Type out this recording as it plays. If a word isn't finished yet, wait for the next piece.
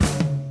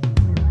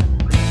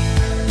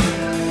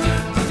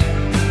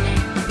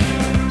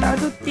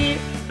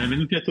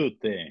Benvenuti a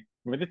tutti.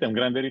 Come vedete è un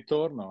grande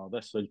ritorno,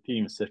 adesso il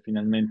team si è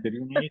finalmente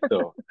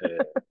riunito,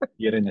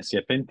 Irene si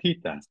è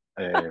pentita,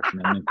 è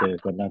finalmente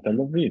tornata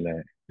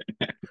all'ovile.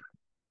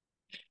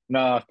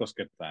 No, sto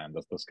scherzando,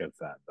 sto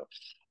scherzando.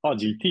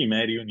 Oggi il team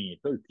è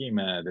riunito, il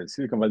team del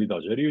Silicon Valley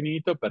Dojo è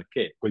riunito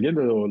perché,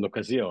 cogliendo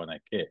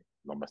l'occasione che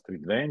Lomba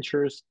Street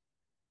Ventures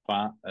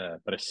fa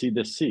pre-seed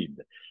e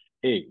seed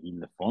e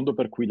il fondo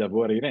per cui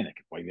lavora Irene,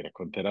 che poi vi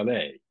racconterà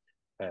lei,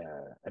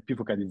 è più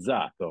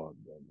focalizzato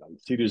dal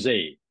Series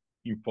A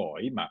in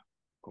poi, ma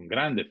con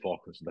grande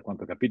focus, da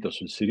quanto ho capito,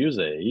 sul Series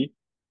A,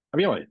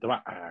 abbiamo detto,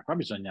 ma qua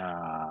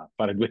bisogna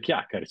fare due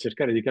chiacchiere,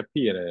 cercare di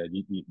capire,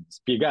 di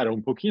spiegare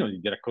un pochino,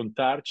 di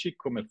raccontarci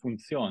come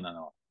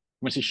funzionano,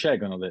 come si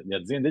scelgono le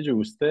aziende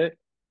giuste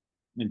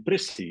nel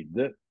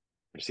pre-seed,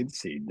 pre-seed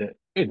seed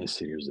e nel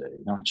Series A,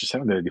 no? Ci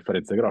sono delle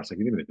differenze grosse,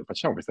 quindi ho detto,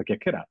 facciamo questa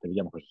chiacchierata e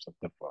vediamo cosa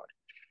salta fuori.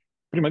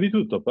 Prima di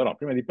tutto, però,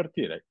 prima di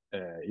partire,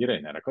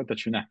 Irene,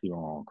 raccontaci un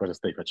attimo cosa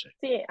stai facendo.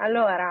 Sì,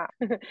 allora,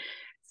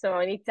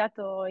 ho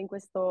iniziato in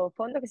questo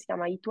fondo che si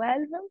chiama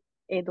I12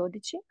 e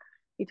 12,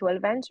 I12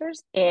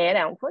 Ventures, ed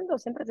è un fondo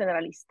sempre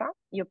generalista.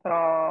 Io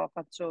però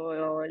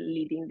faccio il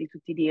leading di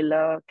tutti i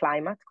deal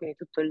climate, quindi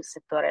tutto il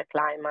settore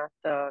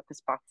climate che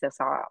spazia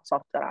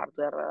software,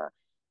 hardware,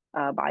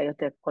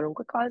 biotech,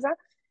 qualunque cosa.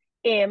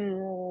 È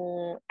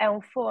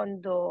un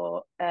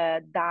fondo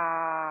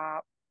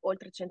da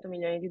oltre 100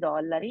 milioni di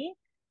dollari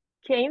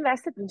che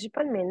investe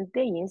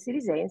principalmente in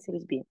Series A e in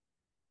Series B,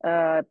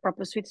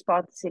 proprio sweet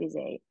spot Series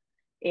A.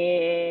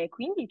 E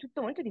quindi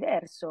tutto molto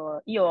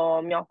diverso.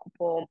 Io mi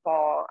occupo un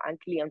po'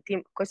 anche lì,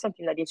 questo è un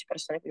team da 10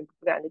 persone, quindi un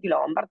po' più grande di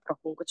Lombard, però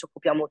comunque ci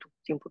occupiamo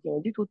tutti un pochino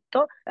di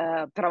tutto.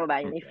 Però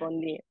vabbè, nei Ok,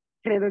 fondi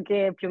credo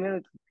che più o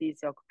meno tutti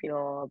si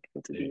occupino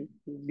appunto sì,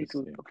 di sì,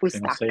 sì. tutto, full Se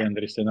non sei stack.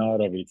 Andreessen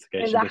Horowitz, che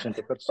hai 500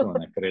 Esatto.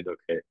 persone, credo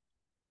che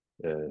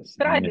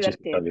Però di è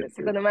necessità divertente, virtù.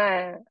 secondo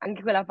me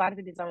anche quella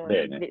parte, diciamo,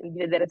 Bene, di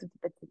vedere tutti i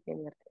pezzettini è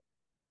divertente.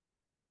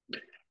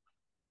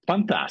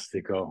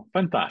 fantastico,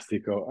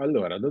 fantastico.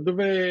 Allora, da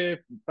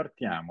dove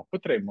partiamo?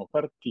 Potremmo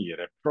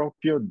partire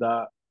proprio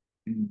da,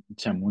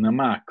 diciamo, una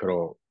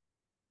macro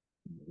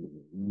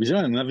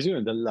visione, una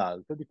visione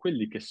dall'alto di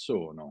quelli che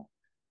sono,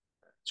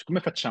 su come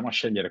facciamo a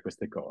scegliere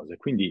queste cose.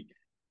 Quindi,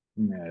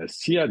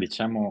 sia,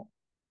 diciamo,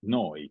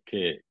 noi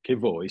che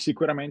voi,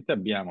 sicuramente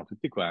abbiamo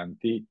tutti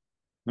quanti,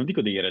 non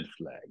dico dei red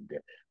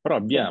flag, però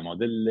Sì, abbiamo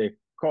delle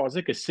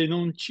cose che se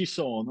non ci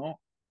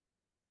sono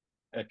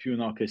è più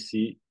no che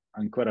sì,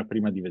 ancora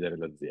prima di vedere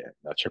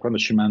l'azienda, cioè quando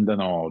ci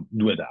mandano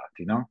due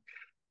dati, no?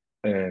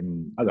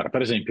 Allora,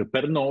 per esempio,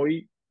 per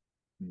noi,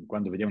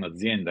 quando vediamo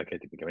un'azienda che è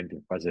tipicamente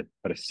in fase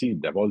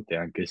pre-seed, a volte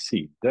anche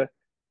seed,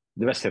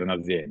 deve essere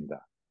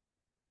un'azienda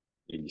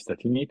degli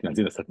Stati Uniti,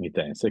 un'azienda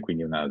statunitense,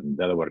 quindi una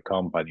Delaware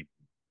Company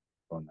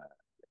con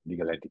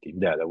legal entity in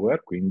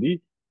Delaware, quindi,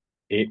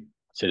 e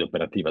sede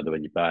operativa dove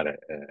gli pare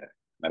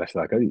nel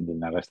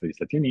resto degli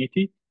Stati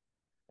Uniti,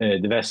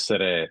 deve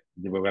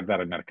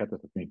guardare il mercato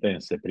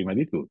statunitense prima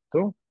di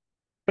tutto,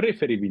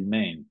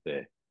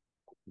 preferibilmente,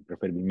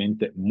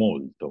 preferibilmente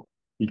molto.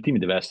 Il team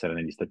deve essere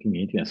negli Stati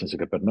Uniti, nel senso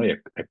che per noi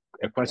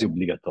è quasi sì.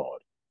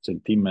 obbligatorio. Se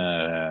il team,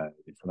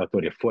 i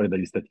fondatori è fuori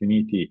dagli Stati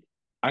Uniti,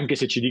 anche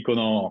se ci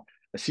dicono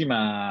sì,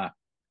 ma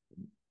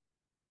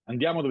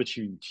andiamo dove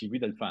ci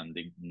guida il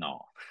funding?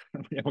 No,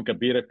 vogliamo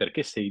capire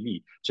perché sei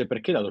lì, cioè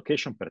perché la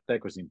location per te è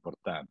così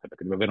importante,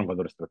 perché deve avere un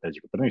valore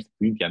strategico. Per noi gli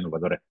Stati Uniti hanno un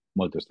valore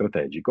molto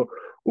strategico.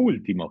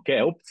 Ultimo, che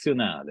è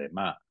opzionale,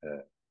 ma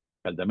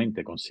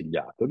caldamente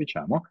consigliato,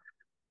 diciamo,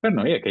 per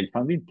noi è che il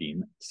founding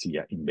team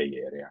sia in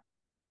Bay Area.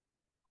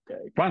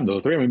 Ok? Quando lo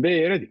troviamo in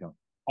Bay Area dicono,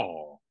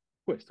 oh,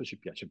 questo ci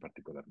piace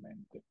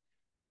particolarmente.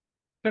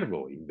 Per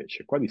voi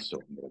invece, quali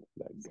sono i red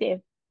flag? Sì.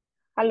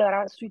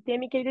 Allora, sui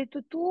temi che hai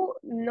detto tu,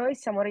 noi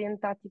siamo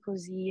orientati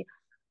così,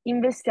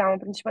 investiamo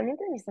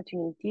principalmente negli Stati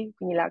Uniti,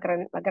 quindi la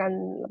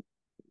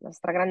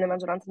stragrande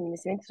maggioranza degli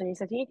investimenti sono negli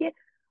Stati Uniti,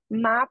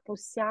 ma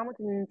possiamo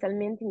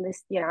tendenzialmente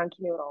investire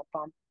anche in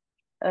Europa.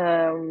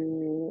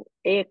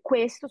 E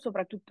questo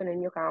soprattutto nel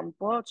mio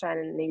campo, cioè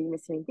negli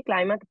investimenti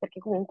climate,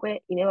 perché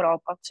comunque in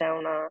Europa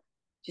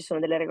ci sono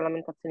delle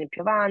regolamentazioni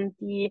più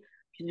avanti,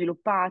 più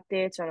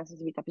sviluppate, c'è una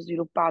sensibilità più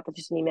sviluppata,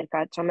 ci sono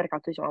c'è un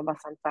mercato diciamo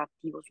abbastanza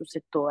attivo sul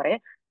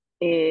settore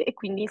e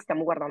quindi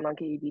stiamo guardando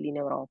anche i deal in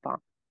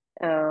Europa.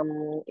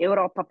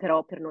 Europa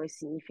però per noi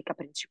significa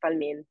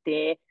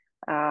principalmente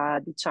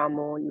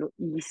diciamo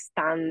gli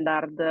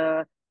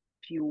standard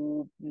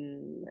più,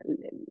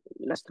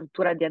 la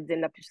struttura di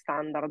azienda più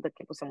standard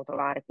che possiamo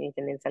trovare, quindi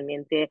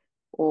tendenzialmente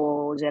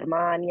o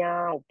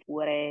Germania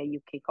oppure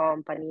UK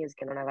companies,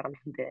 che non è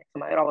veramente,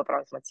 insomma, Europa, però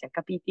insomma ci siamo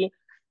capiti.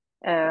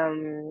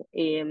 Quindi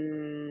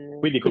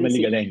Quindi come sì,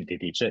 legal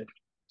entity, cioè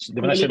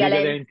devono come essere legal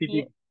legal entity,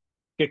 entity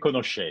che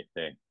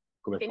conoscete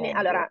come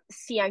allora fondo.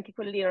 sì, anche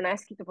quello lì non è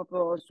scritto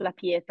proprio sulla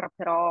pietra,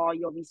 però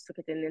io ho visto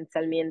che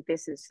tendenzialmente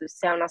se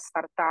è una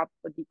startup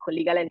con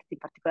legal entity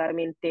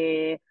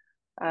particolarmente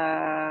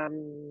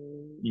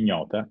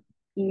Ignota.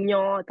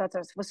 ignota,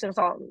 cioè se fosse, non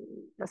so,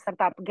 una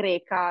startup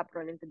greca,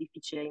 probabilmente è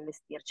difficile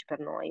investirci per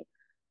noi.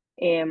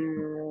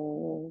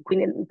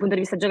 Quindi dal punto di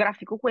vista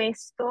geografico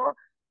questo,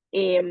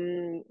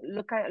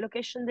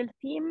 location del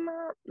team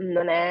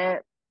non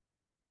è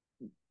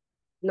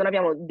non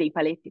abbiamo dei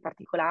paletti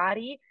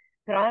particolari,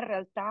 però in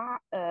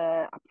realtà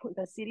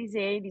appunto a Series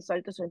A di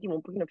solito sono team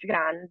un pochino più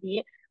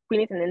grandi,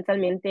 quindi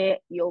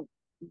tendenzialmente io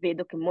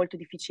vedo che molto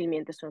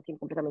difficilmente sono team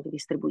completamente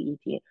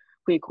distribuiti.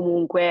 Quindi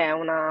comunque è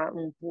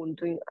un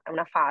punto, è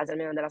una fase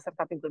almeno della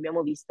startup in cui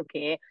abbiamo visto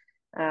che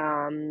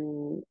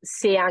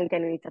se anche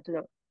hanno iniziato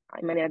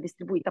in maniera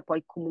distribuita,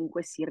 poi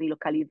comunque si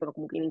rilocalizzano,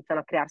 comunque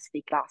iniziano a crearsi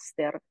dei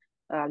cluster,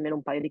 almeno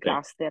un paio di Sì,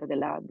 cluster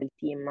del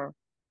team.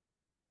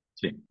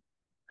 sì.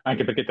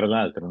 Anche perché, tra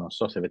l'altro, non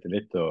so se avete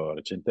letto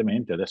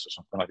recentemente, adesso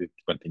sono tornati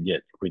tutti quanti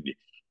indietro, quindi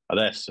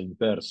adesso in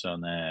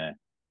person è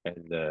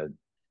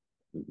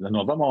la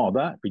nuova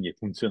moda, quindi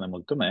funziona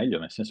molto meglio,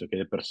 nel senso che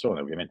le persone,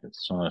 ovviamente, se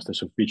sono nello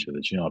stesso ufficio,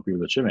 decidono più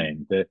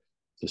velocemente,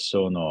 se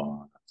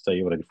sono a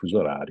 6 ore di fuso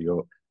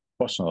orario,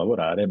 possono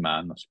lavorare, ma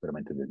hanno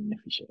sicuramente delle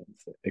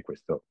inefficienze. E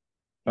questo,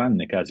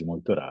 tranne casi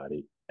molto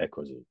rari, è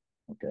così,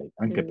 ok?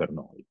 Anche Mm. per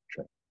noi.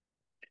 Cioè.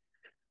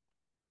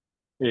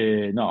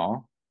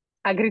 No?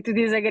 Agree to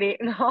disagree,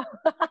 no,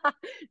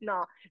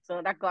 no,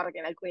 sono d'accordo che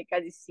in alcuni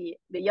casi sì.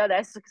 Io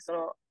adesso che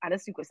sono,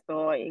 adesso in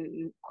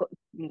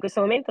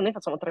questo momento noi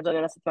facciamo 3 giorni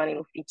alla settimana in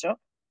ufficio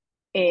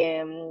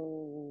e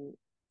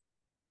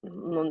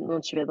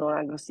non ci vedo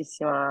una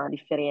grossissima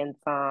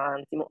differenza,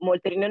 anzi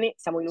molte riunioni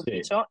siamo in Sì,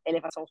 ufficio e le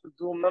facciamo su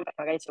Zoom, perché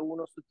magari c'è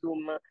uno su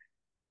Zoom,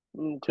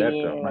 quindi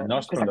certo, ma il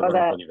nostro è questa un lavoro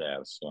un cosa, po'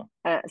 diverso.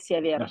 sì è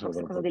Il vero, nostro però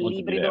è un questa lavoro cosa molto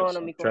dell'ibrido non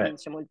diverso. mi Cioè,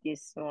 convince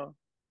moltissimo.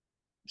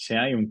 se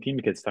hai un team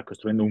che sta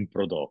costruendo un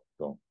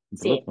prodotto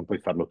Sì, non puoi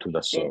farlo tu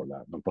da sì,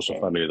 sola, non posso sì,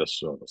 farlo io da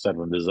solo,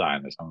 serve un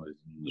designer, serve uno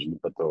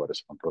sviluppatore,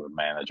 serve un product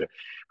manager.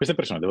 Queste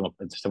persone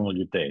servono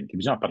gli utenti,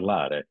 bisogna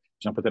parlare,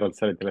 bisogna poter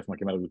alzare il telefono e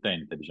chiamare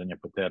l'utente, bisogna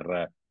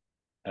poter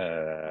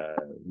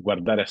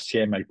guardare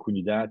assieme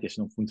alcuni dati e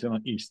se non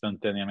funzionano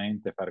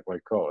istantaneamente fare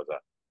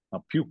qualcosa.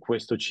 Ma più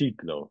questo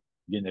ciclo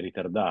viene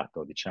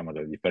ritardato, diciamo,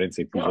 dalle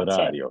differenze di fuso no,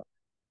 orario certo.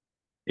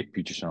 e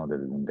più ci sono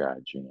delle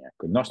lungaggini.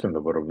 Ecco. Il nostro è un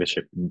lavoro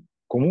invece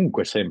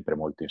comunque sempre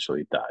molto in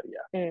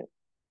solitaria, Mm,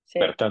 sì.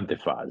 per tante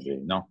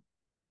fasi, no?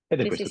 Ed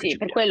è Sì, sì, questo che sì, ci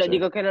per quello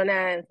dico piace. che non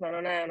è, insomma,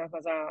 non è una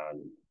cosa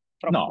No,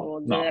 troppo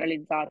no,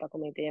 generalizzata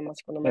come tema,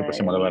 secondo noi me,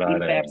 possiamo in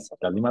lavorare person.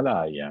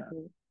 dall'Himalaya,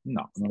 Mm,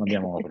 no, sì. non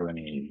abbiamo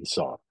problemi di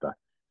sorta.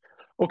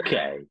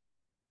 Ok,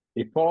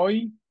 e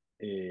poi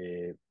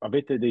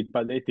avete dei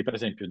paletti, per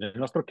esempio, nel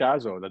nostro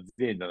caso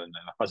l'azienda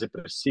nella fase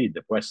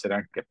pre-seed può essere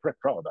anche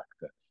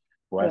pre-product,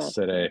 può Esatto.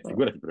 essere,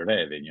 figurati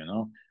pre-revenue,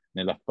 no?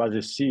 Nella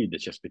fase seed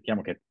ci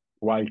aspettiamo che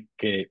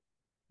qualche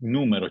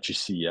numero ci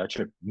sia,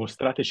 cioè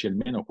mostrateci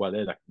almeno qual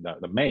è la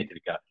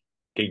metrica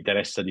che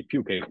interessa di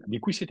più, di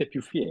cui siete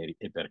più fieri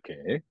e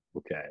perché,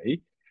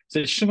 ok?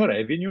 Se ci sono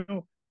revenue,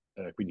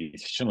 quindi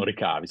se ci sono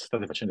ricavi, se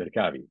state facendo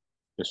ricavi,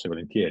 spesso e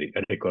volentieri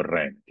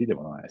ricorrenti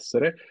devono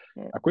essere,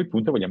 Eh. a quel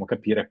punto vogliamo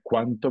capire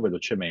quanto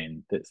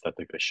velocemente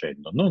state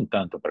crescendo, non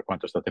tanto per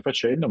quanto state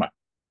facendo, ma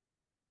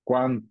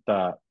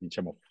quanta,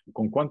 diciamo,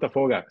 con quanta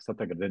foga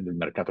state credendo il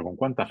mercato, con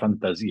quanta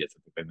fantasia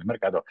state credendo il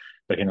mercato,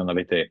 perché non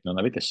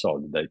avete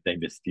soldi da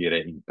investire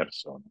in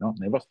persone, no?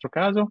 Nel vostro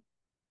caso,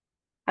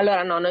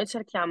 Allora, no,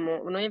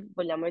 noi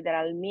vogliamo vedere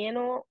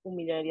almeno 1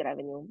 milione di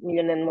revenue, 1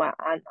 milione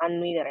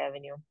annui di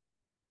revenue,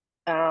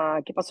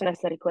 che possono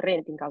essere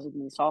ricorrenti in caso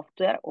di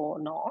software o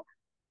no,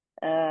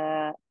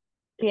 eh,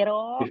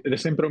 però ed è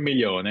sempre 1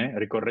 milione,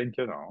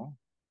 ricorrenti o no?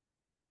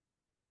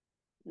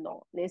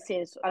 no, nel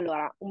senso,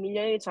 allora, 1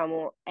 milione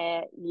diciamo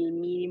è il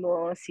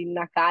minimo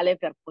sindacale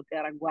per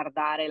poter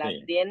guardare Sì.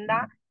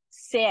 l'azienda Mm.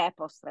 se è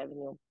post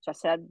revenue, cioè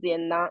se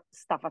l'azienda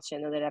sta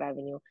facendo delle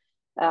revenue.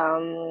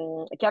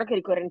 È chiaro che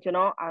ricorrenti o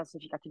no ha un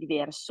significato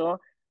diverso.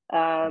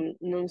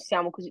 Non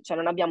siamo così, cioè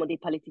non abbiamo dei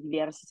paletti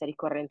diversi se è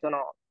ricorrente o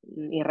no,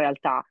 in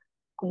realtà.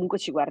 Comunque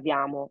ci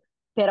guardiamo.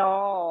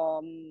 Però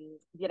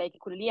direi che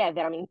quello lì è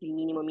veramente il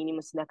minimo minimo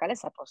sindacale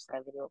se è post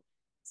revenue.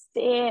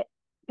 Se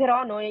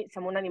però noi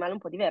siamo un animale un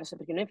po' diverso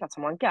perché noi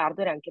facciamo anche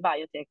hardware e anche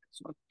biotech,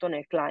 soprattutto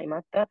nel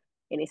climate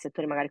e nei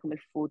settori magari come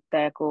il food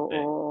tech Sì,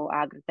 o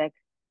agritech.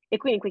 E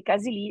quindi in quei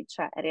casi lì,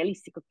 cioè, è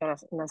realistico che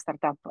una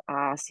startup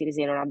a Series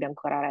A non abbia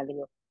ancora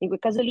revenue. In quel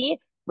caso lì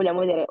vogliamo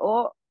vedere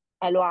o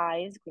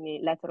LOIs, quindi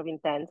letter of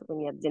intent,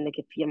 quindi aziende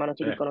che firmano,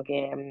 che certo, dicono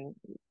che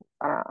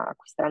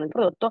acquisteranno il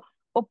prodotto,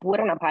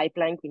 oppure una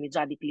pipeline, quindi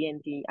già di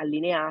clienti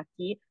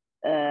allineati,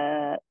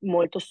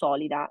 molto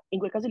solida. In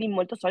quel caso lì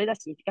molto solida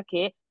significa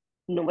che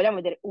non vogliamo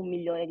vedere 1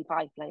 milione di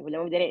pipeline,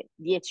 vogliamo vedere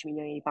 10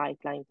 milioni di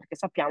pipeline, perché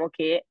sappiamo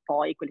che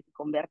poi quelli che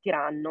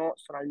convertiranno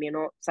sono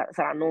almeno,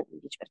 saranno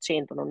il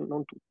 10%,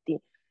 non tutti.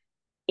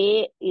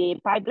 E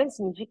pipeline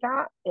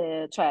significa,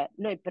 cioè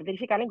noi per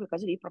verificare in quel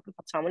caso lì proprio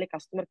facciamo le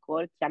customer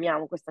call,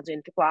 chiamiamo questa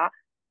gente qua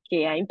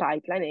che è in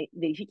pipeline e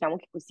verifichiamo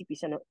che questi qui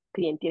siano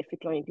clienti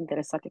effettivamente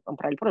interessati a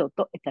comprare il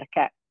prodotto e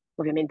perché,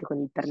 ovviamente con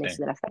il permesso sì.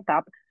 della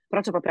startup, però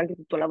c'è proprio anche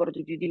tutto un lavoro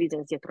di due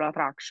diligence dietro la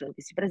traction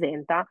che si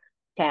presenta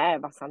che è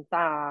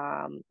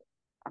abbastanza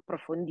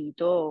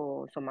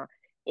approfondito, insomma,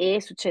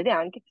 E succede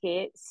anche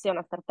che se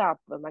una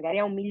startup magari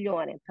ha 1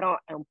 milione, però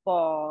è un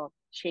po'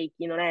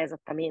 shaky, non è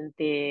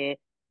esattamente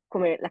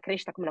come la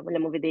crescita come la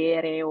vogliamo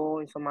vedere o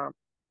insomma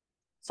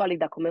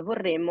solida come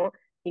vorremmo,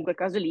 in quel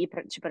caso lì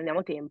ci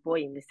prendiamo tempo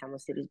e investiamo in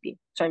Series B,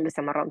 cioè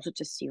investiamo al round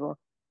successivo,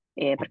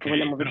 perché Ok,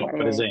 vogliamo però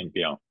per vedere.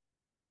 esempio,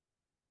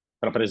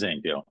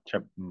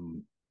 cioè,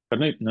 per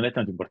noi non è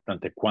tanto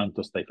importante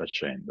quanto stai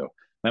facendo,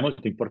 ma è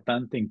molto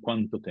importante in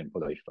quanto tempo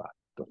l'hai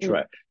fatto. Mm,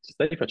 Cioè, se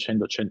stai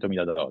facendo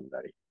 100.000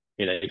 dollari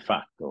e l'hai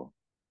fatto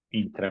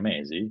in 3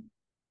 mesi,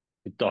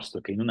 piuttosto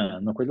che in un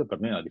anno, quello per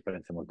noi è una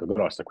differenza molto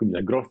grossa. Quindi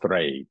la growth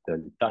rate,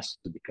 il tasso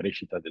di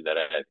crescita delle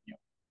revenue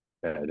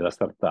della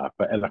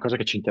startup è la cosa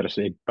che ci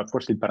interessa, e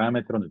forse il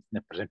parametro, per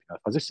esempio nella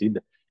fase seed,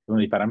 è uno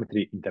dei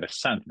parametri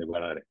interessanti da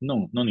guardare,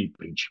 non il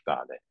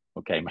principale,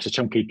 ok? Ma se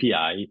c'è un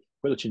KPI,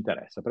 quello ci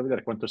interessa, per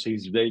vedere quanto sei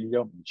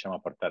sveglio, diciamo, a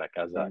portare a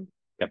casa sì.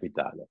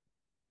 capitale.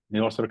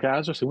 Nel vostro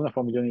caso, se una fa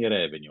 1 milione di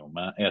revenue,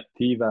 ma è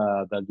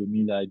attiva dal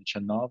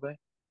 2019,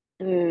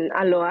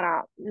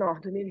 Allora, no,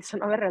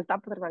 2019 in realtà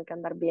potrebbe anche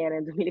andare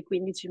bene,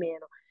 2015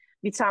 meno.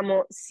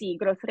 Diciamo, sì,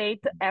 growth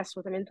rate è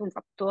assolutamente un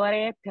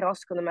fattore, però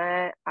secondo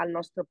me al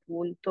nostro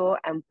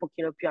punto è un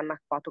pochino più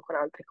anacquato con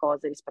altre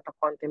cose rispetto a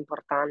quanto è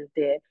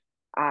importante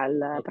al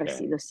ok,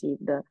 pre-seed o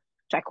seed.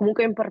 Cioè,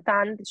 comunque è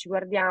importante, ci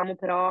guardiamo,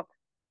 però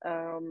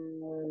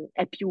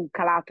è più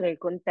calato nel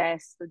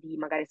contesto di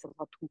magari è stato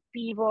fatto un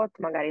pivot,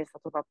 magari è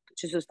stato fatto,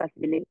 ci sono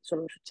state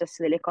sono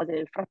successe delle cose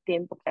nel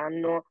frattempo che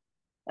hanno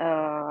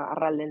ha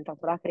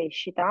rallentato la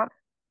crescita.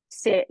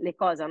 Se le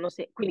cose hanno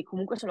quindi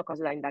comunque sono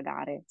cose da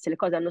indagare. Se le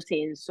cose hanno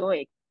senso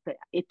e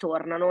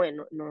tornano e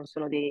non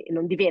sono e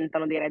non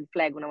diventano dei red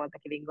flag una volta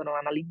che vengono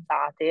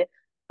analizzate,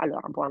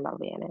 allora può andare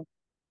bene.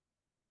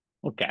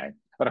 ok.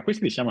 Ora,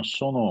 questi diciamo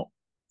sono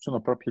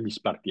proprio gli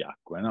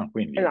spartiacque, no?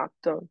 Quindi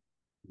Esatto.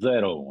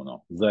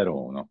 0-1,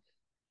 0-1.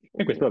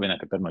 E questo Mm, va bene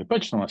anche per noi. Poi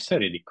ci sono una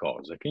serie di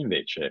cose che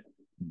invece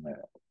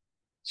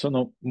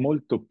sono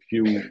molto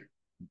più,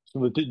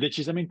 sono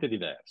decisamente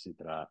diversi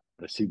tra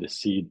Pre-Seed e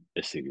Seed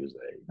e Series A,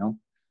 no?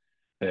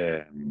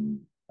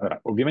 Allora,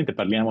 ovviamente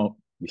parliamo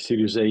di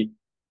Series A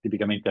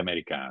tipicamente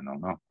americano,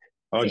 no? sì,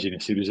 Oggi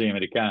nel Series A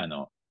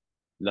americano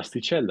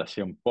l'asticella si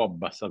è un po'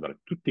 abbassata, allora,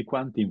 tutti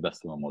quanti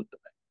investono molto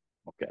bene,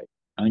 ok?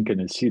 Anche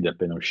nel seed è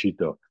appena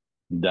uscito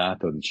il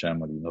dato,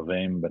 diciamo, di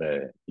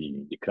novembre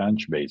di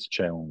Crunchbase,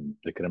 c'è un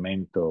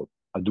decremento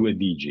a 2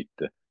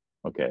 digit,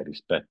 ok, un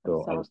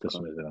rispetto allo stesso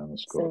sacco. mese dell'anno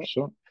Sì,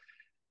 scorso,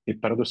 e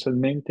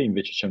paradossalmente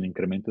invece c'è un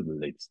incremento del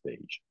late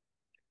stage,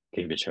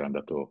 che invece era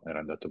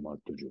andato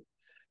molto giù.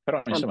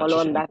 Però, è un insomma, po' ci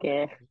sono l'onda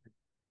alcune cose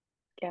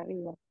che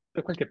arriva.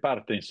 da qualche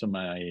parte,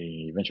 insomma,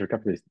 i venture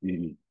capitalist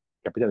di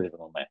capitale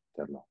devono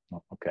metterlo,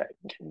 no? Ok. Però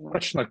ci sono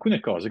Esatto. alcune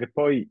cose che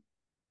poi,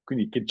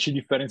 quindi, che ci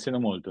differenziano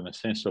molto, nel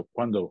senso,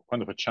 quando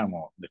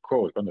facciamo le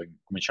call, quando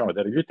cominciamo a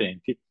vedere gli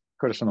utenti,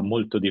 cose sono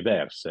molto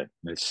diverse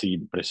nel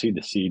seed, pre-seed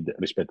e seed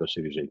rispetto al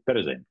Series A. Per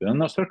esempio, nel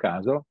nostro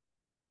caso,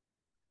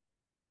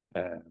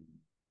 eh,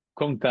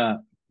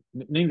 conta,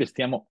 noi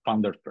investiamo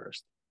founder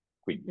first.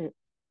 Quindi, Mm,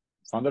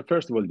 founder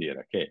first vuol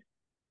dire che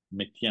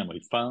mettiamo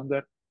il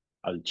founder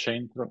al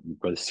centro di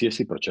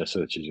qualsiasi processo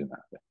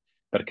decisionale.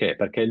 Perché?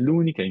 Perché è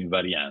l'unica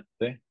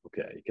invariante,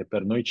 ok, che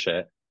per noi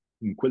c'è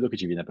in quello che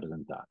ci viene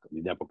presentato.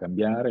 L'idea può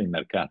cambiare, il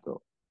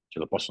mercato ce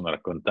lo possono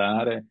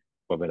raccontare,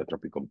 può avere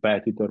troppi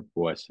competitor,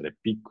 può essere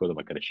piccolo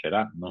ma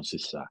crescerà, non si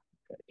sa.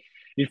 Ok?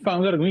 Il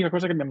founder è l'unica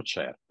cosa che abbiamo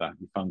certa,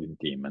 il founding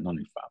team, non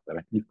il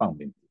founder, il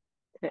founding team.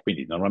 sì,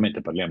 Quindi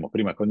normalmente parliamo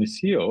prima con il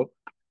CEO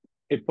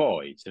e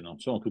poi, se non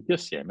sono tutti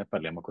assieme,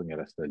 parliamo con il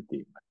resto del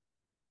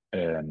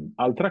team.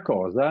 Altra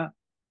cosa,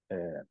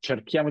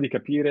 cerchiamo di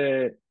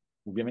capire,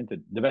 ovviamente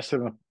ci deve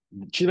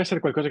essere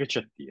qualcosa che ci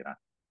attira.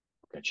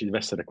 Ok? Ci deve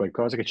essere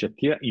qualcosa che ci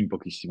attira in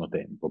pochissimo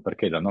tempo,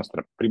 perché la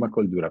nostra prima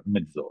call dura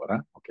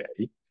mezz'ora,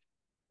 ok?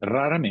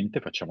 Raramente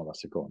facciamo la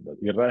seconda.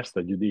 Il resto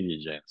è due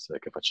diligence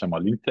che facciamo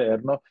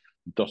all'interno,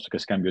 piuttosto che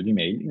scambio di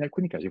mail. In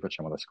alcuni casi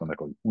facciamo la seconda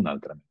call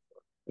un'altra mezz'ora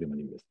prima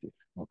di investire,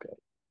 ok?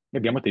 E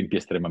abbiamo tempi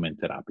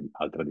estremamente rapidi,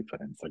 altra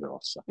differenza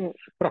grossa. mm,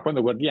 Però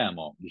quando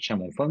guardiamo,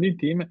 diciamo, un founding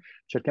team,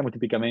 cerchiamo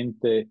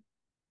tipicamente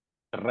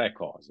tre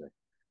cose.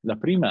 La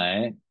prima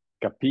è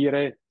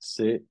capire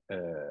se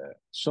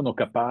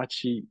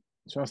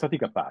sono stati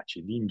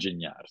capaci di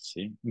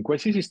ingegnarsi, in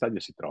qualsiasi stadio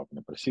si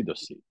trovino, presidio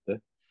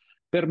SIT,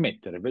 per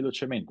mettere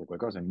velocemente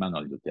qualcosa in mano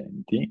agli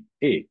utenti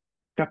e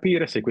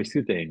capire se questi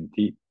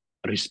utenti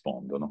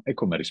rispondono e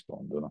come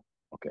rispondono.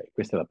 Ok,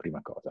 questa è la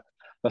prima cosa.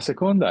 La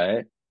seconda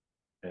è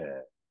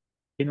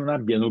che non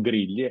abbiano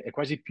grilli, è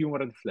quasi più un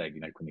red flag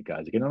in alcuni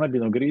casi, che non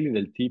abbiano grilli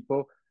del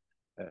tipo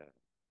eh,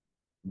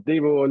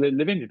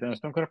 le vendite non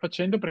sto ancora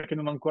facendo perché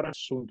non ho ancora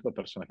assunto la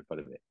persona che fa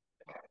le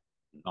vendite.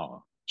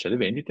 No, cioè le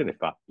vendite le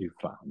fa il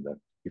founder.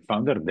 Il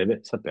founder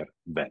deve saper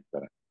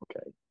vendere,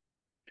 ok?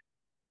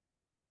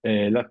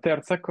 La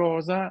terza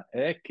cosa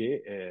è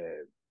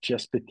che ci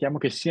aspettiamo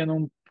che siano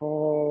un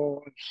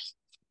po',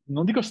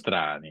 non dico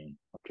strani,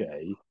 ok?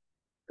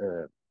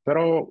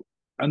 Però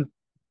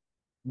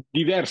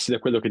diversi da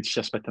quello che ci si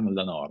aspettano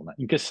dalla norma.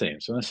 In che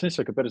senso? Nel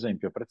senso che, per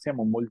esempio,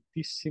 apprezziamo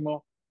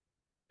moltissimo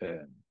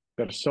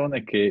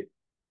persone che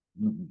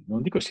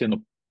non dico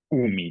siano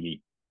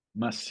umili,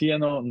 ma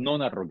siano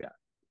non arroganti.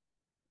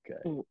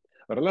 Ok? Mm.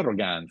 Ora,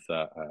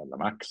 l'arroganza, la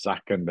Mark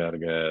Zuckerberg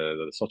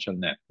del social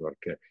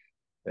network,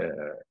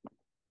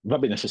 va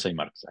bene se sei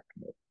Mark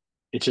Zuckerberg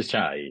e se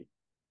c'hai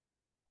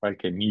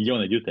qualche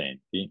milione di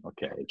utenti,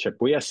 ok, cioè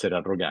puoi essere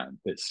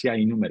arrogante se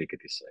hai i numeri che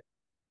ti seguono,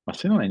 ma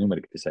se non hai i numeri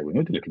che ti seguono, è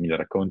inutile che mi li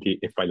racconti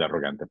e fai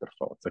l'arrogante per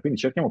forza. Quindi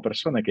cerchiamo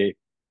persone che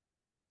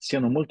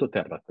siano molto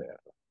terra a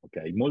terra, ok,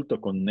 molto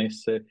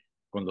connesse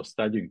con lo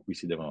stadio in cui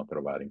si devono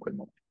trovare in quel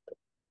momento.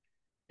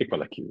 E qua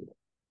la chiudo.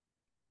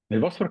 Nel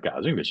vostro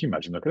caso, invece,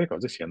 immagino che le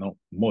cose siano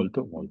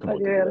molto, Un molto, po'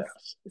 molto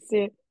diverso, diverse.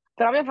 sì.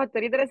 Però mi ha fatto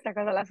ridere questa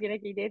cosa alla fine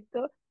che hai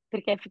detto,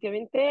 perché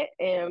effettivamente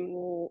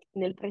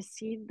nel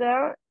pre-seed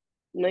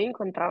noi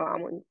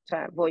incontravamo,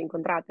 cioè voi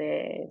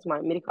incontrate,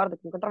 insomma, mi ricordo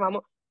che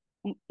incontravamo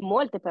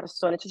molte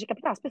persone, cioè ci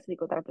capitava spesso di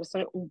incontrare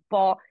persone un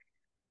po',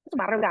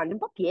 insomma, arroganti, un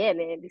po'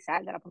 piene di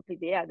sé, della propria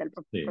idea, del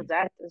proprio Sì,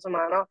 progetto,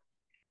 insomma, no?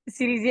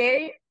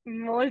 Sirisei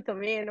molto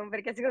meno,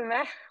 perché secondo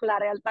me la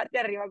realtà ti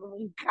arriva come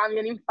un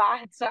camion in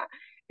faccia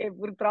e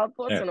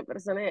purtroppo sono certo.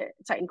 persone,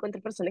 cioè incontri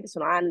persone che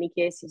sono anni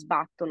che si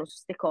sbattono su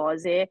queste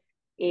cose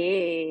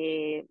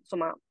e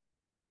insomma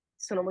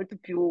sono molto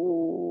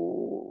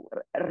più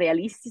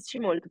realistici,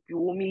 molto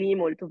più umili,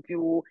 molto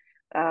più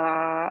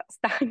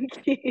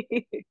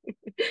stanchi,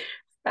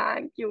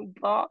 stanchi un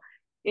po'.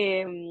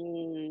 E,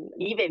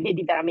 lì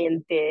vedi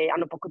veramente,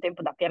 hanno poco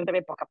tempo da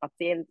perdere, poca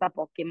pazienza,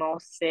 poche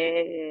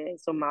mosse,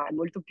 insomma, è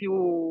molto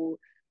più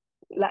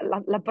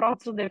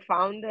l'approccio del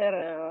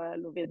founder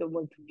lo vedo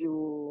molto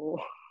più,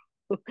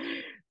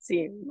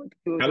 sì, molto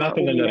più insomma, Calato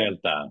nella umile,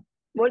 realtà.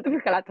 molto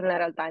più calato nella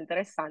realtà,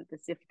 interessante.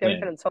 Sì,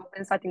 effettivamente Sì, non ci ho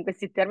pensato in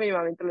questi termini,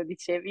 ma mentre lo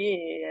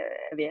dicevi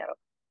è vero.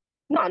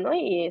 No,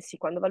 noi sì,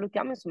 quando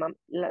valutiamo, insomma,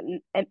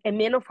 è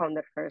meno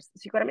founder first.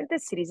 Sicuramente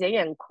Series A è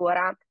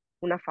ancora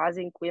una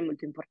fase in cui è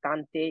molto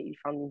importante il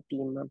founding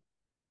team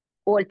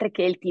oltre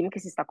che il team che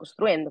si sta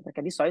costruendo,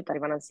 perché di solito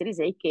arrivano al Series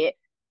A che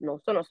non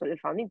sono solo il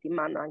founding team,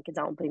 ma hanno anche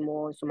già un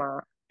primo,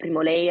 insomma,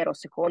 primo layer o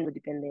secondo,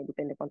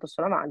 dipende quanto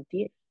sono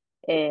avanti,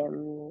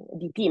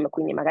 di team,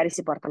 quindi magari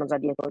si portano già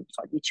dietro, non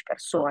so, 10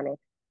 persone.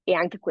 E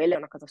anche quella è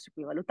una cosa su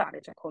cui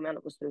valutare, cioè come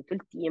hanno costruito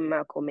il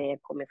team, come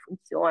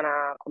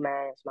funziona, come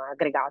è insomma,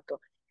 aggregato.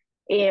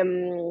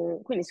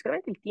 Quindi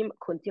sicuramente il team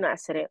continua a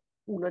essere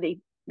uno dei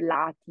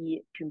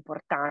lati più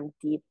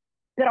importanti,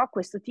 però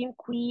questo team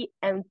qui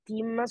è un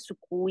team su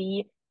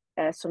cui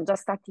sono già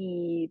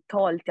stati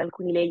tolti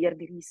alcuni layer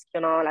di rischio,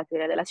 no? La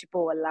teoria della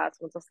cipolla,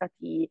 sono già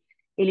stati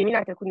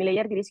eliminati alcuni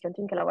layer di rischio, è un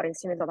team che lavora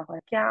insieme già da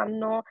qualche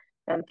anno,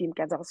 è un team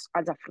che ha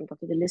già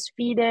affrontato delle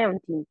sfide, è un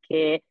team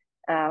che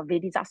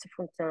vedi già se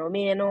funzionano o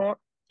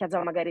meno, che ha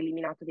già magari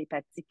eliminato dei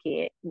pezzi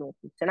che non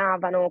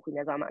funzionavano,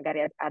 quindi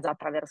magari ha già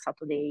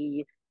attraversato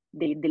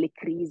delle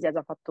crisi, ha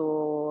già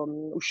fatto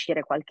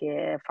uscire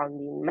qualche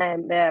founding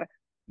member.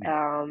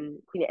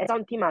 Quindi è già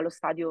un team allo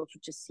stadio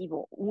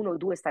successivo, uno o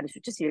due stadi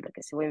successivi,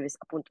 perché se voi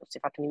appunto se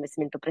fate un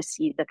investimento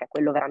pre-seed, che è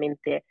quello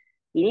veramente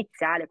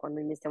iniziale,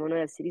 quando investiamo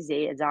noi al Series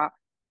A è già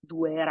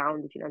due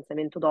round di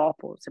finanziamento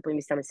dopo, se poi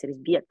investiamo in Series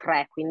B è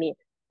tre, quindi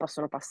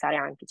possono passare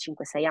anche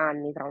 5-6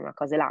 anni tra una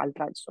cosa e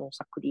l'altra, ci sono un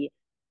sacco di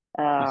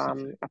sì,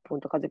 sì, sì.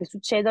 appunto cose che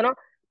succedono.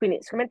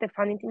 Quindi sicuramente il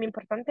funding team è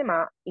importante,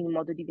 ma in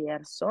modo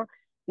diverso.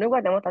 Noi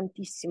guardiamo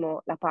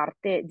tantissimo la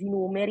parte di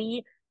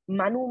numeri,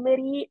 ma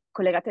numeri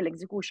collegati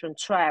all'execution,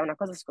 cioè una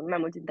cosa secondo me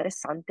molto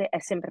interessante è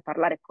sempre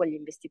parlare con gli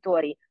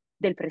investitori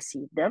del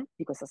pre-seed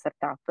di questa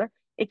startup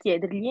e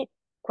chiedergli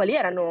quali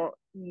erano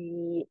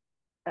i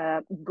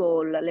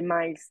goal, le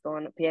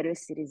milestone per il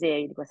Series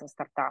A di questa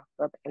startup,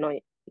 perché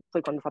noi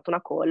poi quando fate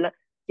una call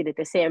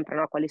chiedete sempre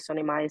no, quali sono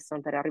i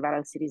milestone per arrivare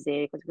al Series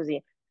A, così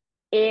così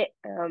e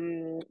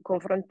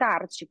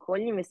confrontarci con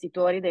gli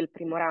investitori del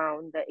primo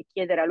round e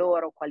chiedere a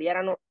loro quali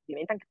erano,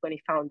 ovviamente anche con i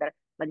founder,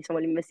 ma diciamo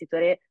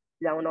l'investitore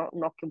da un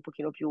occhio un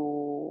pochino più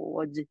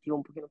oggettivo,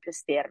 un pochino più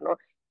esterno,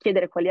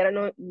 chiedere quali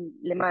erano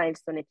le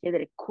milestone e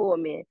chiedere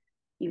come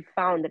il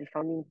founder, il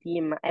founding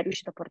team è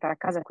riuscito a portare a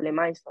casa quelle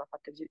milestone, ha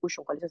fatto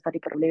execution, quali sono stati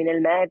i problemi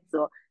nel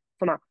mezzo,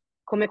 insomma,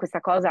 come questa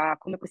cosa,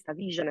 come questa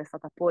vision è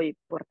stata poi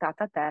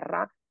portata a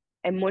terra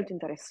è molto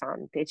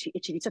interessante e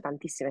ci dice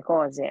tantissime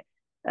cose.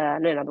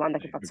 Noi una domanda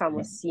che facciamo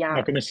Ma sia,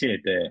 come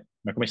siete?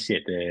 Ma come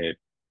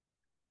siete?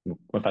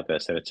 Come fate ad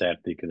essere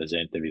certi che la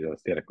gente vi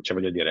sostiene? Cioè,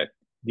 voglio dire,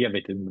 vi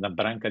avete una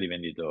branca di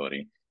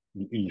venditori.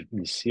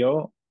 Il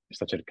CEO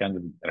sta cercando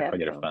di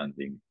raccogliere certo,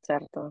 funding.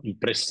 certo, Il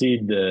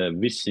pre-seed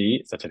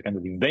VC sta cercando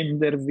di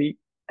vendervi il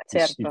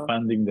certo,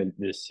 funding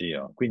del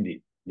CEO. Quindi,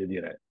 voglio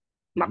dire,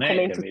 ma non è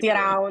come in che tutti i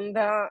avete...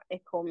 round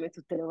e come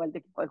tutte le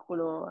volte che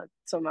qualcuno,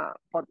 insomma,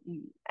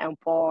 è un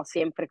po'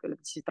 sempre quello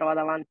che ci trova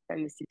davanti a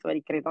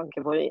investitori, credo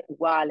anche voi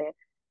uguale,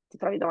 ti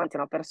trovi davanti a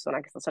una persona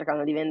che sta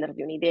cercando di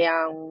venderti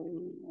un'idea,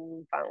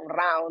 un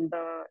round,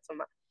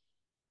 insomma,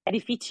 è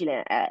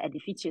difficile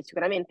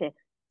sicuramente.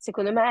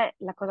 Secondo me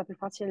la cosa più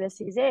facile nel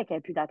Series A è che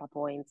hai più data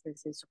points, nel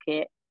senso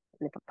che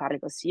ne parli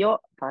con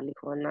CEO, parli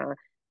con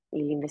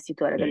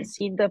l'investitore del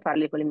sì, seed,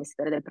 parli con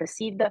l'investitore del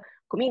pre-seed,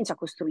 comincia a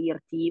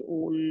costruirti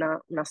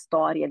una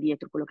storia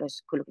dietro quello che è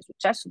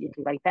successo,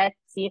 dietro i vari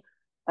pezzi.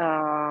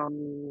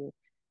 Ehm,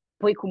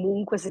 Poi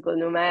comunque,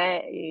 secondo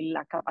me,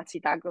 la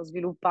capacità che ho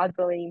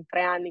sviluppato in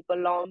 3 anni con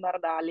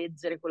Lombard a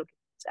leggere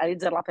a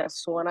leggere la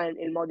persona e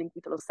il modo in cui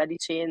te lo sta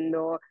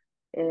dicendo,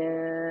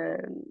 eh,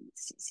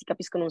 si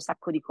capiscono un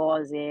sacco di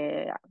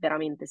cose,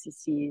 veramente si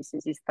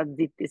sta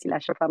zitti, si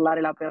lascia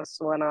parlare la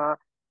persona,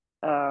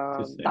 sì,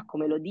 da sì,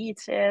 come lo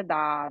dice,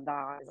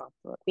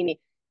 esatto. Quindi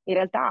in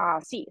realtà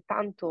sì,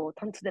 tanto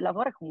del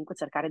lavoro è comunque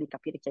cercare di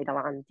capire chi hai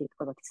davanti,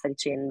 cosa ti sta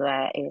dicendo,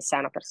 e se è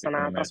una persona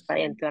secondo me sì.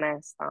 trasparente e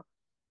onesta.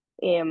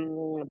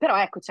 Però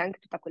ecco, c'è anche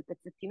tutto quel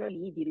pezzettino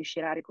lì di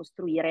riuscire a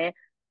ricostruire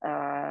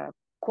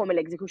come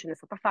l'execution è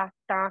stata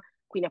fatta,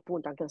 quindi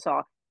appunto anche, non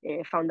so,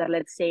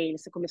 founder-led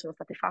sales, come sono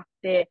state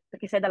fatte,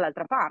 perché sei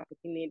dall'altra parte,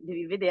 quindi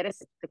devi vedere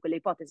se tutte quelle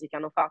ipotesi che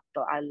hanno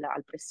fatto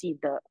al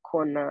pre-seed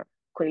con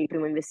il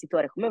primo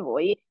investitore come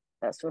voi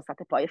sono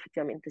state poi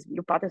effettivamente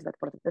sviluppate, sono state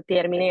portate a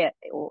termine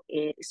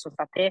e sono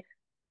state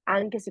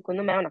anche,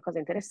 secondo me, una cosa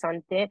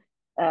interessante,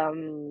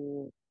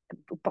 un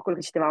po' quello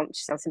che ci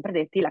siamo sempre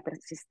detti, la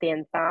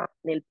persistenza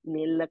nel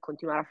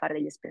continuare a fare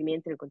degli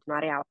esperimenti, nel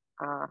continuare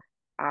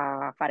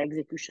a fare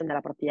execution della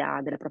propria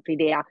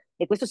idea.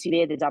 E questo si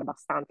vede già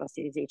abbastanza a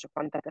Series A, cioè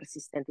quanto è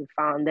persistente il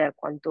founder,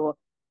 quanto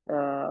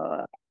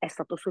è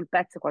stato sul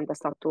pezzo, quanto è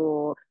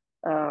stato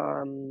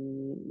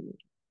ehm,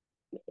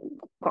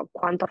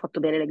 quanto ha fatto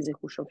bene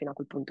l'execution fino a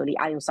quel punto lì.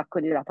 Hai un sacco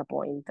di data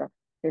point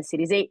nel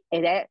Series A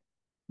ed è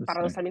Sì, sì.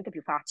 paradossalmente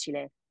più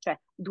facile. Cioè,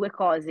 due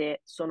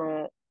cose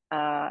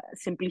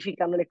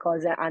semplificano le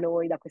cose a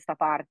noi da questa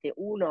parte.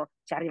 Uno,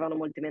 ci arrivano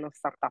molte meno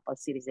startup al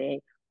Series A,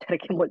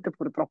 perché molte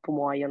purtroppo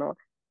muoiono.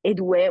 E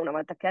due, una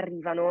volta che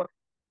arrivano,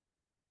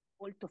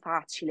 molto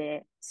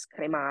facile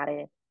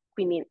scremare.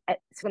 Quindi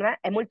secondo me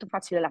è molto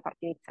facile la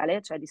parte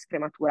iniziale, cioè di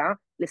scrematura,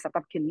 le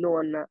startup che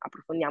non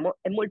approfondiamo,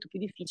 è molto più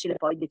difficile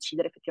poi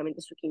decidere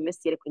effettivamente su chi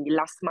investire, quindi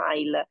last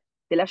mile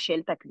della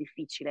scelta è più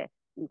difficile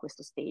in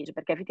questo stage,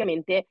 perché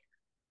effettivamente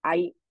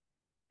hai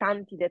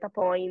tanti data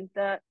point,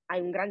 hai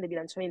un grande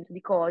bilanciamento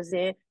di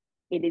cose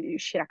e devi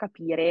riuscire a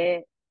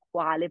capire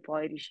quale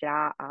poi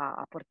riuscirà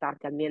a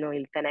portarti almeno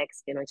il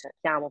 10x che noi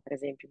cerchiamo, per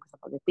esempio, in questa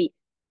cosa qui.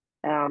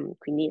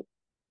 Quindi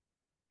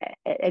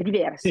è Sì,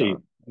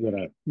 diverso.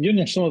 allora, io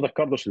non sono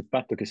d'accordo sul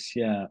fatto che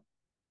sia,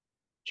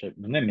 cioè,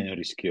 non è meno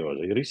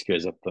rischioso, il rischio è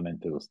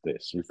esattamente lo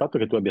stesso. Il fatto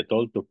che tu abbia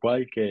tolto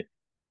qualche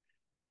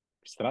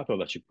strato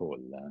alla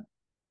cipolla,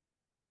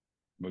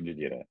 voglio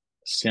dire,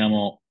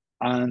 siamo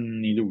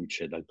anni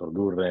luce dal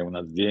produrre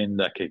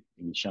un'azienda che,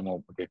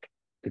 diciamo,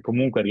 che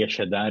comunque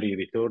riesce a dare i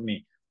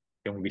ritorni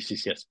che un VC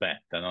si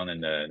aspetta, no?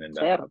 Nella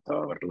Certo,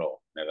 power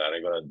law, nella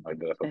regola della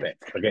certo.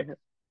 potenza, perché,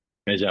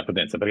 legge della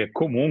potenza, perché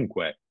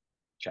comunque,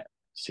 cioè,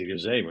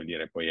 Series A vuol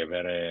dire puoi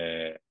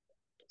avere,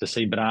 se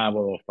sei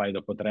bravo lo fai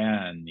dopo 3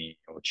 anni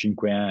o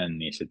 5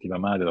 anni, se ti va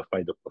male lo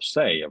fai dopo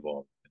 6 a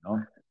volte,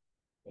 no?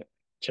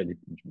 Cioè,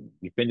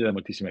 dipende da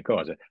moltissime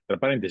cose. Tra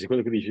parentesi,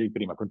 quello che dicevi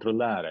prima,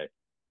 controllare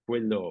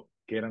quello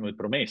che erano le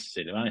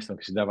promesse, le milestone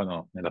che si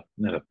davano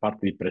nella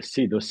parte di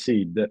pre-seed o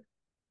seed.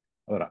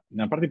 Allora,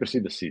 nella parte di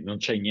pre-seed o seed non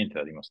c'è niente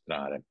da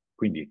dimostrare,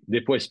 quindi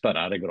le puoi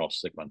sparare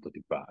grosse quanto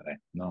ti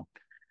pare, no?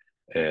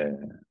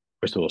 Eh,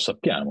 Questo lo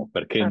sappiamo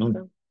perché non,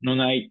 Certo. non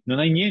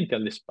hai niente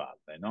alle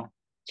spalle, no?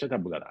 C'è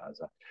tabula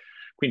rasa.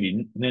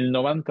 Quindi nel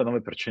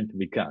 99%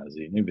 dei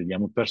casi noi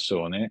vediamo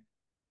persone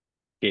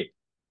che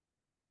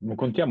non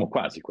contiamo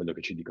quasi quello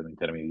che ci dicono in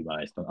termini di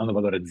milestone, hanno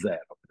valore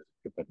zero, per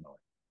esempio, per noi.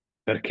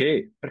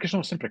 Perché? Perché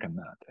sono sempre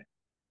cannate,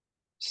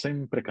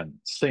 sempre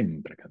cannate.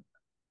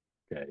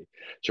 Ok?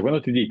 Cioè,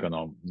 quando ti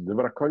dicono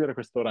devo raccogliere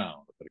questo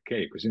round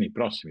perché così nei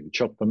prossimi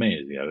 18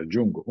 mesi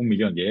raggiungo 1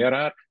 milione di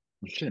ARR,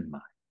 non c'è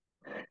mai,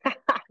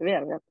 È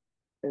vero, è vero,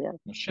 è vero.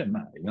 non c'è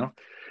mai, no?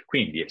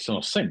 Quindi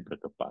sono sempre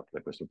toppate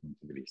da questo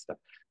punto di vista.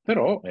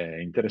 Però è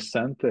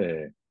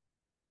interessante,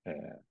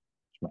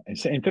 insomma,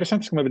 è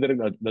interessante secondo me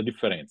vedere la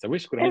differenza. Voi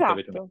sicuramente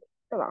Esatto, dovete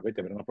esatto.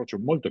 avere un approccio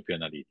molto più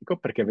analitico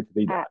perché avete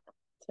dei Eh, dati.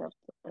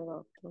 certo,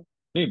 esatto.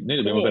 Noi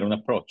dobbiamo avere Quindi, un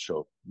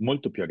approccio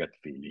molto più a gut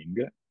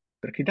feeling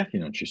perché i dati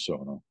non ci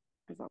sono.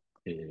 esatto.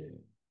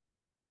 E,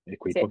 e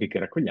quei Sì, pochi che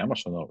raccogliamo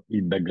sono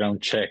il background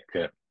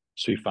check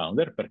sui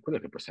founder per quello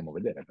che possiamo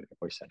vedere, perché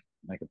poi sai,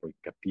 non è che puoi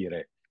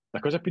capire. La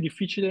cosa più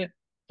difficile,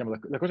 diciamo,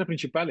 la cosa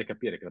principale è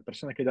capire che la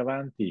persona che hai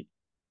davanti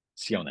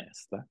sia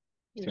onesta,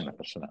 sia una esatto.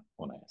 persona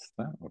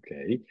onesta,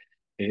 ok?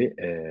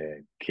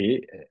 E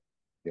che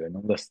dire,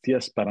 non la stia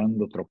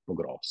sparando troppo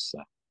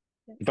grossa.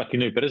 Infatti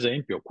noi, per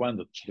esempio,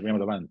 quando ci troviamo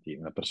davanti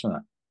una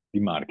persona di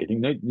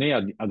marketing,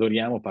 noi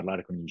adoriamo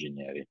parlare con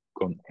ingegneri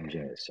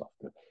del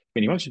software.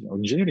 Quindi, o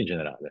ingegneri in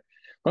generale,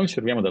 quando ci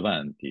troviamo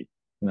davanti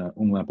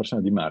una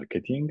persona di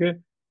marketing,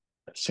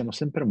 siamo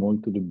sempre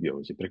molto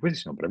dubbiosi, perché questi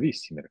sono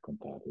bravissimi a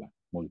raccontarla,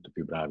 molto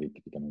più bravi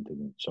tipicamente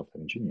di un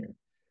software engineer.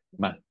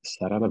 Ma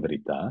sarà la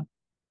verità?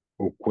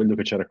 O quello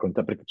che ci ha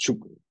raccontato?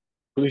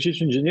 quello che ci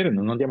dice un ingegnere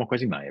non andiamo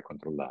quasi mai a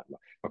controllarlo,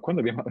 ma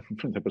quando abbiamo di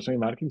fronte a persone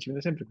di marketing ci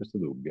viene sempre questo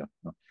dubbio,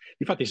 no?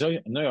 Infatti,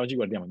 se noi oggi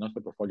guardiamo il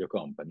nostro portfolio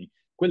company,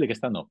 quelle che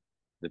stanno,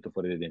 detto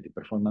fuori dai denti,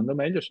 performando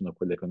meglio sono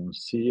quelle con un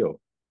CEO,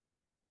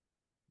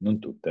 non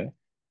tutte, Eh,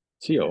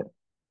 CEO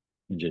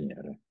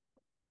ingegnere.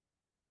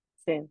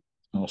 sì.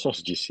 Non so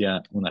se ci sia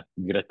una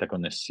diretta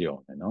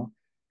connessione, no?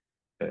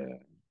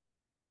 Eh,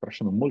 però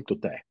sono molto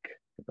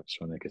tech le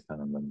persone che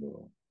stanno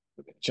andando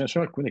bene. Ce ne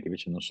sono alcune che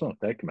invece non sono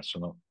tech, ma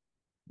sono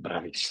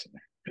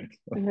bravissime.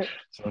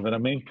 Sono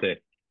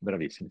veramente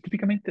bravissime.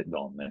 Tipicamente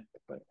donne.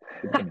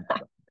 Tipicamente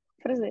donne.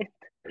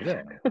 Presente. È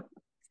vero.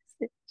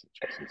 Sì.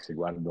 Cioè, se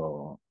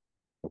guardo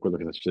quello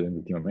che sta succedendo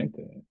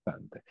ultimamente, è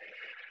tante.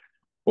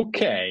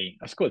 Ok,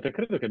 ascolta,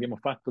 credo che abbiamo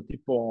fatto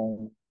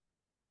tipo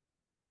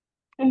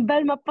Un bel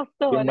abbiamo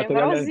mappattone,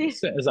 però materiale, sì.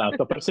 sì,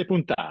 esatto, per 6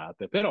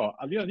 puntate, però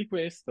al di là di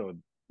questo,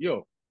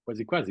 io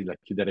quasi quasi la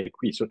chiuderei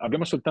qui.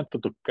 Abbiamo soltanto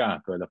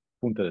toccato la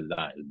punta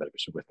dell'iceberg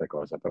su questa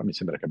cosa, però mi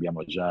sembra che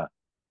abbiamo già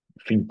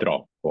fin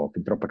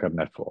troppa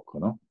carne al fuoco,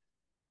 no?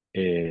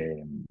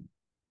 E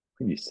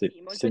quindi Sì,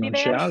 se molto non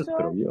c'è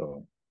altro, diverso.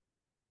 io...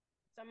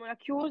 Facciamola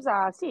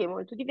chiusa, sì, è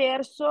molto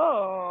diverso,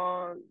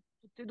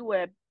 tutte e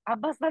due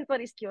abbastanza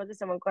rischiose,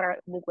 siamo ancora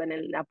comunque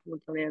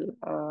appunto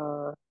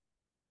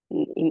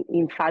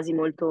in fasi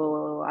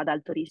molto ad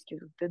alto rischio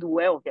tutte e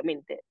due,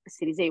 ovviamente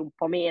Series A un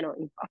po' meno,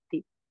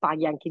 infatti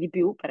paghi anche di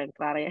più per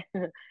entrare,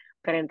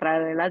 per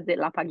entrare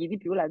nell'azienda, la paghi di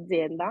più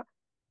l'azienda,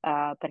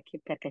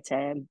 perché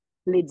c'è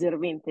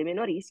leggermente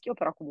meno rischio,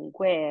 però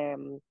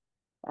comunque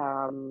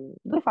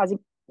due fasi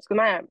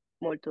secondo me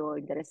molto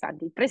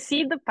interessanti. Il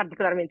pre-seed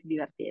particolarmente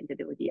divertente,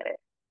 devo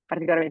dire,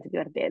 particolarmente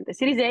divertente.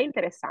 Series A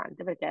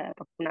interessante perché è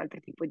proprio un altro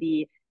tipo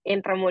di...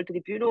 entra molto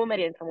di più i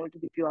numeri, entra molto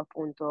di più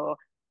appunto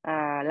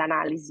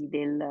l'analisi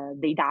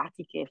dei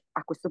dati che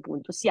a questo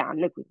punto si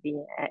hanno e quindi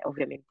è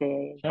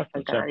ovviamente Certo,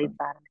 importante certo.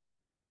 analizzarli.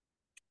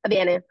 Va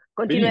bene,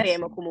 continueremo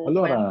Benissimo. comunque.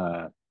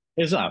 Allora,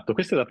 esatto,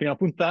 questa è la prima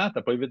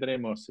puntata, poi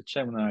vedremo se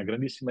c'è una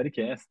grandissima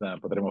richiesta,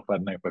 potremo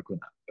farne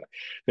qualcun'altra.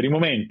 Per il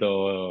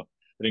momento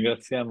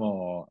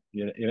ringraziamo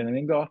Irene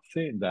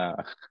Mengozzi da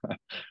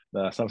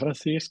San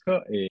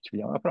Francisco e ci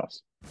vediamo alla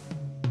prossima.